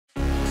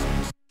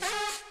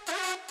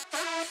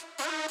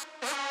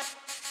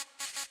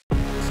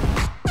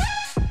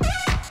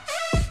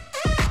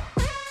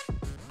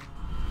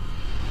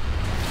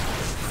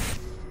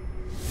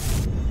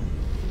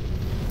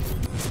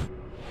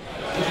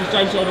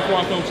James Elder for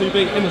IFL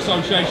TV in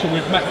association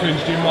with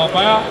Macklin's Gym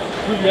Marbella.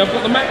 With me, I've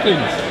got the Macklins.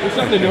 What's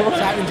happening? You alright?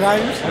 What's happening,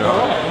 James?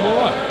 I'm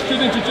alright.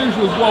 Should introduce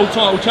you as world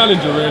title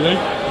challenger, really.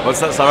 What's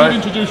that, sorry?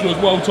 Should introduce you as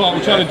world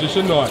title challenger,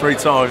 shouldn't I? 3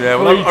 times, yeah.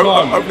 Well,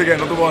 hopefully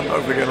get another one.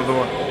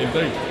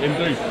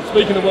 Indeed.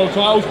 Speaking of world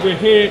titles, we're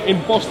here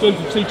in Boston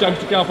to see James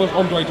DeGALE versus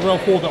Andre DeGALE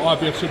for the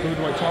IBF Super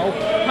Middleweight title.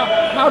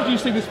 How do you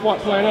see this fight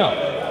playing out?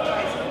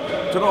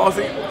 I don't know. I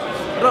think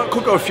it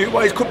could go a few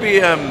ways. Could be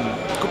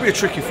a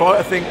tricky fight,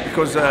 I think,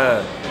 because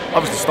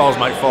obviously styles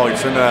make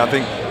fights, and I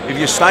think if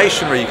you're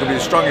stationary, you can be the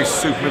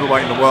strongest super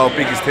middleweight in the world,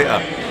 biggest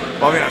hitter.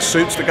 But I think that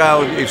suits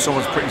DeGALE if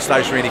someone's pretty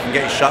stationary and he can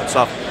get his shots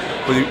off.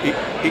 But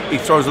he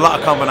throws a lot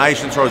of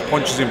combinations, throws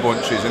punches in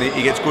bunches, and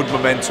he gets good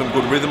momentum,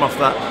 good rhythm off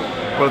that.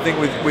 But I think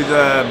with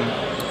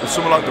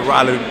someone like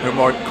DeGALE who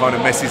might kind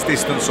of mess his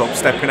distance up,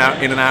 stepping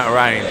out in and out of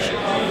range,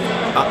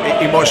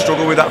 he might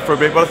struggle with that for a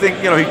bit. But I think,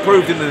 he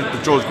proved in the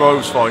George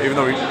Groves fight, even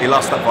though he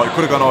lost that fight, it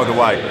could have gone either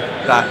way,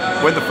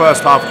 that when the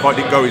first half of the fight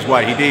didn't go his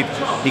way,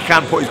 he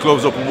can put his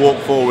gloves up and walk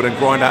forward and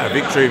grind out a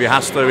victory if he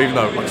has to, even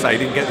though, like I say, he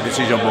didn't get the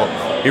decision, but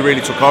he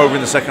really took over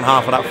in the second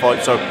half of that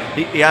fight. So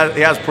he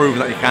has proven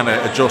that he can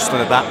adjust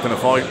and adapt in a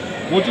fight.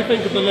 What do you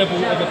think of the level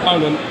of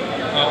opponent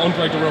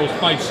Andre DeGale's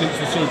faced since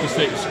the Super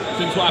 6,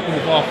 since what happened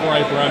with Arthur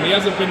Abraham? He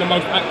hasn't been the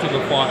most active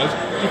of fighters.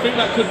 Do you think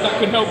that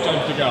could help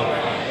James DeGALE?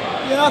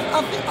 Yeah,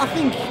 I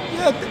think,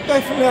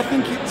 definitely. I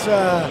think it's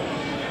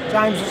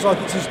James looks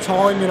like it's his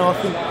time. I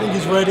think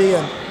he's ready,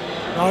 and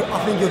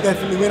I think he'll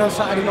definitely win on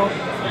Saturday night.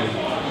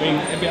 I mean,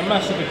 it'd be a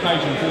massive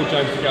occasion for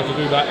James DeGALE to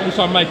do that.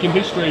 Also making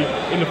history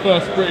in the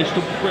first British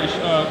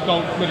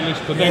gold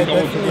medalist to then go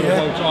on to win the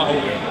world title.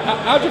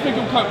 How do you think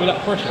he'll cope with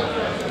that pressure?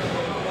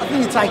 I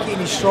think he'll take it in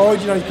his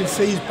stride. You can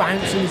see he's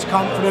bouncing, he's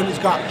confident, he's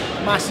got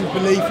massive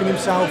belief in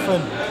himself,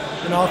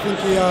 and I think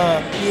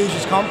he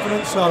uses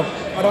confidence. So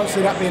I don't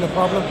see that being a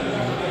problem.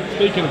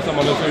 Speaking of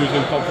someone that's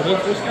oozing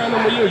confidence, what's going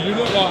on with you? You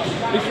look like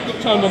he's got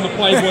turned on the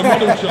Playboy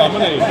model charm,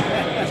 hasn't he?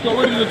 He's got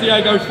rid of the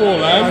Diego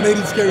Forlan. I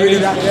needed to get rid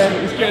of that, yeah.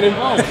 He's getting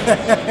involved.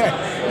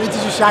 Need to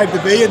just shave the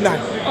beard now.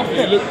 I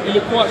think you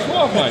look quite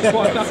suave, mate.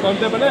 Quite dapper and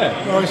debonair.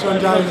 Nice one,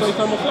 James. I'd say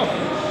so myself.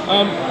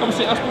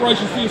 Obviously,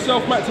 aspirations for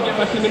yourself, Matt, to get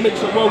back in the mix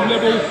at world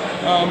level.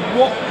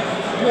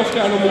 What's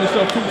going on with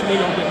yourself? Talk to me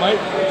a little bit, mate.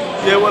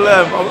 Yeah, well,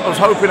 I was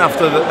hoping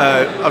after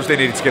obviously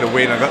needed to get a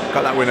win. I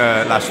got that win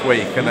last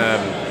week, and I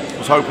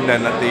was hoping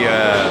then that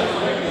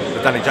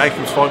the Danny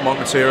Jacobs fight might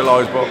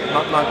materialise, but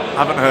I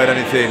haven't heard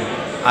anything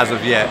as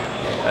of yet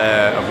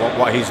of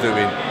what he's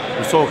doing. I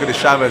was talking to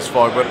Chavez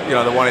fight, but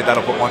they wanted that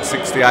up at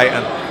 168,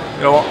 and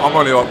I'm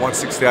only like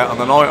 168 on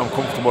the night. I'm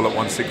comfortable at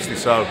 160,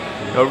 so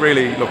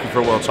really looking for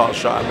a world title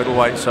shot at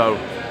middleweight. So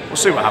we'll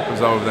see what happens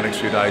though over the next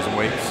few days and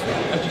weeks.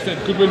 As you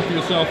said, good win for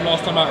yourself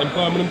last time out in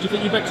Birmingham. Do you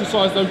think you've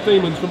exercised those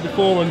demons from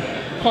before and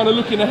kind of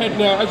looking ahead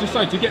now, as you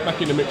say, to get back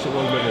in the mix at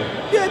world level?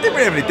 Yeah, I didn't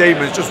really have any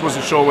demons. Just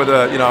wasn't sure whether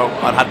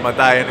I'd had my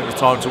day and it was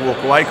time to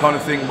walk away, kind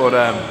of thing. But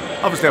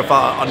obviously,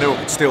 I knew I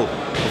could still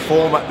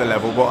perform at the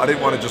level, but I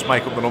didn't want to just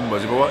make up the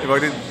numbers. If I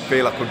didn't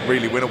feel I could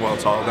really win a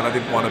world title, then I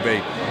didn't want to be,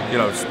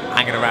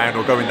 hanging around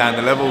or going down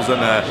the levels. And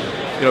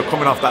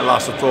coming off that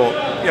loss, I thought,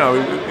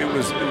 it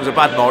was a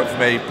bad night for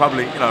me.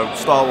 Probably,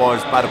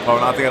 style-wise, bad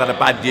opponent. I think I'd had a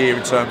bad year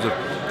in terms of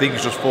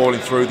things just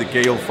falling through. The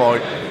DeGALE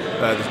fight,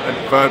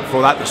 and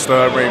before that, the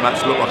Stern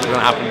rematch looked like it was going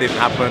to happen, didn't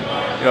happen.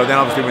 Then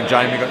obviously when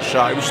Jamie got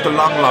shot, it was just a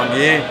long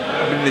year.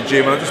 I've been in the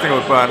gym and I just think I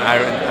was burnt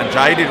out. And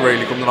Jay did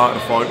really come the night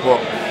of the fight,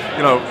 but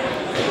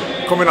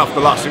coming off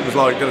the loss, it was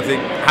like, I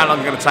think, how long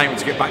is it going to take me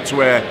to get back to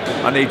where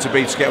I need to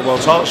be to get a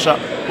world title shot?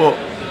 But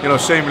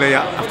seemingly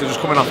after just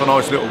coming off a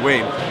nice little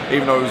win,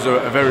 even though it was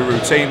a very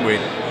routine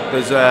win,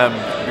 there's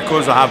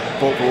because I have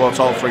fought for a world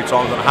title 3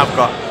 times and I have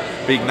got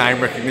big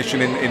name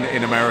recognition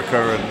in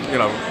America and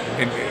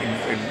in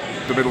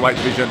the middleweight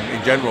division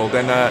in general,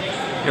 then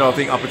I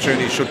think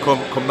opportunities should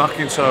come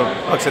knocking. So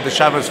like I said, the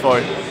Chavez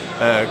fight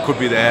could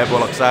be there, but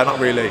like I say, I don't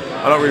really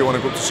want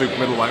to go up to super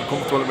middleweight. I'm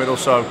comfortable in the middle,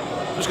 so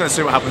I'm just going to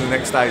see what happens in the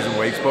next days and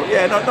weeks. But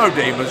yeah, no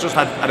demons, just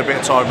had a bit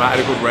of time out, had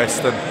a good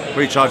rest and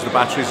recharged the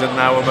batteries, and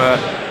now I'm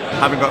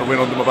having got a win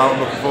under my belt. I'm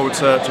looking forward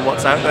to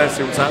what's out there,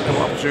 see what's out there,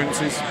 what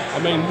opportunities. I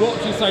mean, what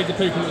do you say to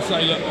people that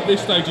say, look, at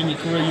this stage in your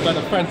career, you've had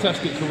a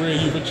fantastic career,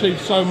 you've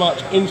achieved so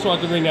much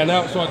inside the ring and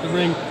outside the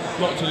ring,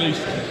 not to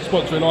least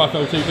sponsoring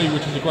IFL TV,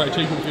 which is a great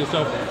achievement for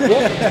yourself.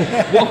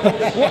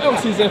 What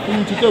else is there for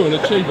you to do and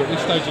achieve at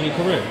this stage in your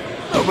career?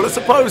 No, but I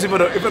suppose if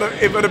I'd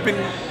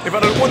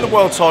have won the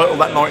world title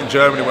that night in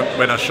Germany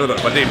when I should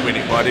have, I didn't win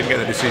it, but I didn't get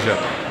the decision.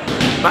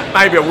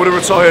 Maybe I would have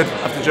retired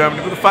after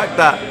Germany. But the fact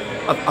that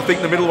I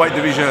think the middleweight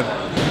division,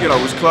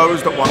 was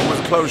closed at was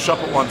a closed shop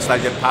at one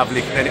stage at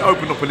Pavlik, and then it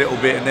opened up a little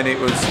bit, and then it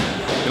was,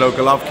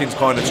 Golovkin's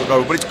kind of took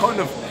over. But it's kind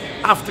of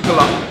after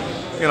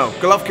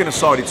Golovkin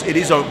aside, it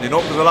is opening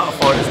up. There's a lot of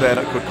fighters there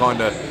that could kind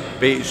of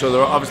beat each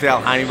other. Obviously,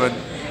 Al Heyman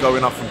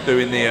going off and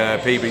doing the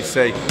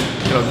PBC.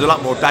 There's a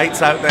lot more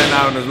dates out there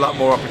now, and there's a lot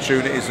more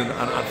opportunities and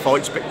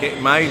fights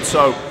getting made.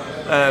 So,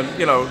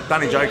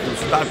 Danny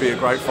Jacobs, that'd be a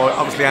great fight.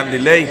 Obviously, Andy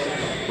Lee.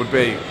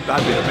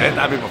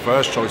 that'd be my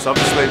first choice,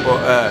 obviously.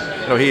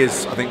 But you know, he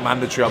is, I think,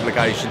 mandatory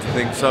obligations and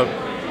things. So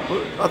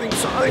I think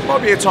it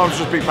might be a time to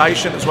just be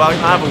patient as well.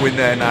 I have a win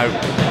there now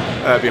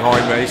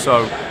behind me,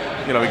 so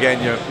you know,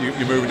 again,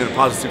 you're moving in a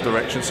positive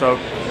direction. So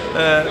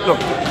look,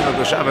 you know,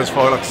 the Chavez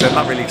fight, like I said,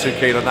 not really too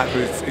keen on that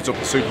because it's up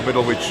the super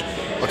middle, which,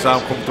 like I say,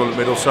 I'm comfortable in the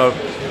middle. So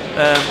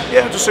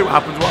yeah, just see what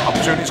happens, what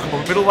opportunities come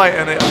up in middleweight,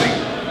 and I think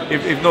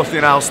if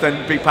nothing else,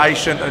 then be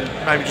patient and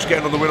maybe just get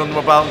another win under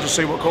my belt and just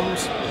see what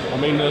comes. I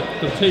mean, the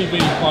TV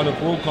kind of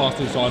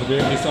broadcasting side of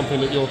it is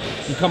something that you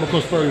come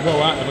across very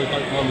well at, if I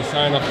don't mind me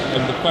saying,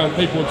 and the fan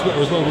people on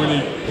Twitter as well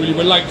really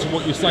relate to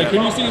what you say.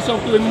 Can you see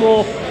yourself doing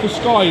more for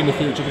Sky in the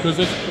future? Because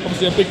there's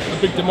obviously a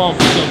big demand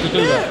for yourself to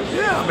do that.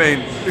 Yeah, I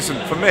mean, listen,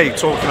 for me,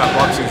 talking about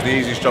boxing is the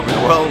easiest job in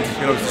the world.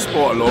 You know, it's the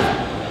sport I love.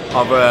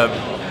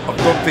 I've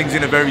done things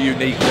in a very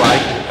unique way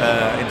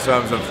in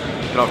terms of,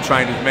 you know, I've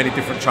trained with many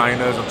different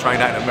trainers. I've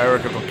trained out in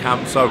America, I've done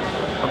camps, so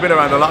I've been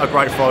around a lot of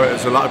great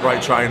fighters, a lot of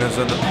great trainers,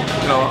 and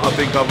you know, I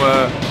think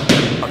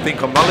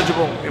I'm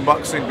knowledgeable in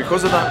boxing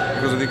because of that,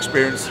 because of the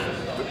experience,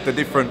 the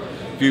different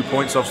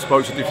viewpoints. I've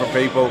spoken to different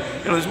people.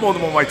 You know, there's more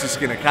than one way to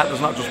skin a cat.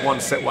 There's not just one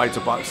set way to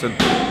box. And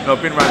you know,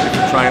 I've been around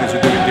different trainers who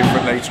do it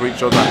differently to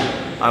each other,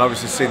 and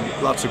obviously seen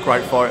lots of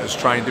great fighters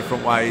train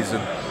different ways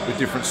and with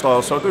different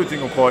styles. So I do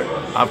think I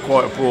have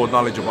quite a broad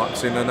knowledge of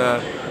boxing, and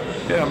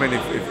yeah, I mean,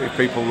 if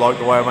people like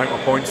the way I make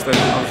my points, then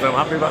obviously I'm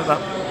happy about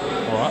that.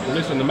 All right, well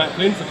listen, the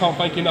MACKLINS, I can't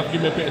thank you enough for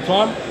giving me a bit of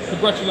time.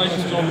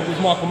 Congratulations on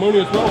with Michael Mooney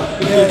as well.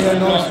 Yeah,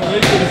 nice. Last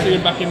week, good to see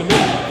him back in the mix.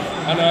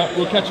 And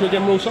we'll catch you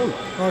again real soon.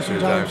 Nice one,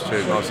 Cheers, James.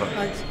 Cheers, nice one.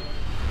 Thanks.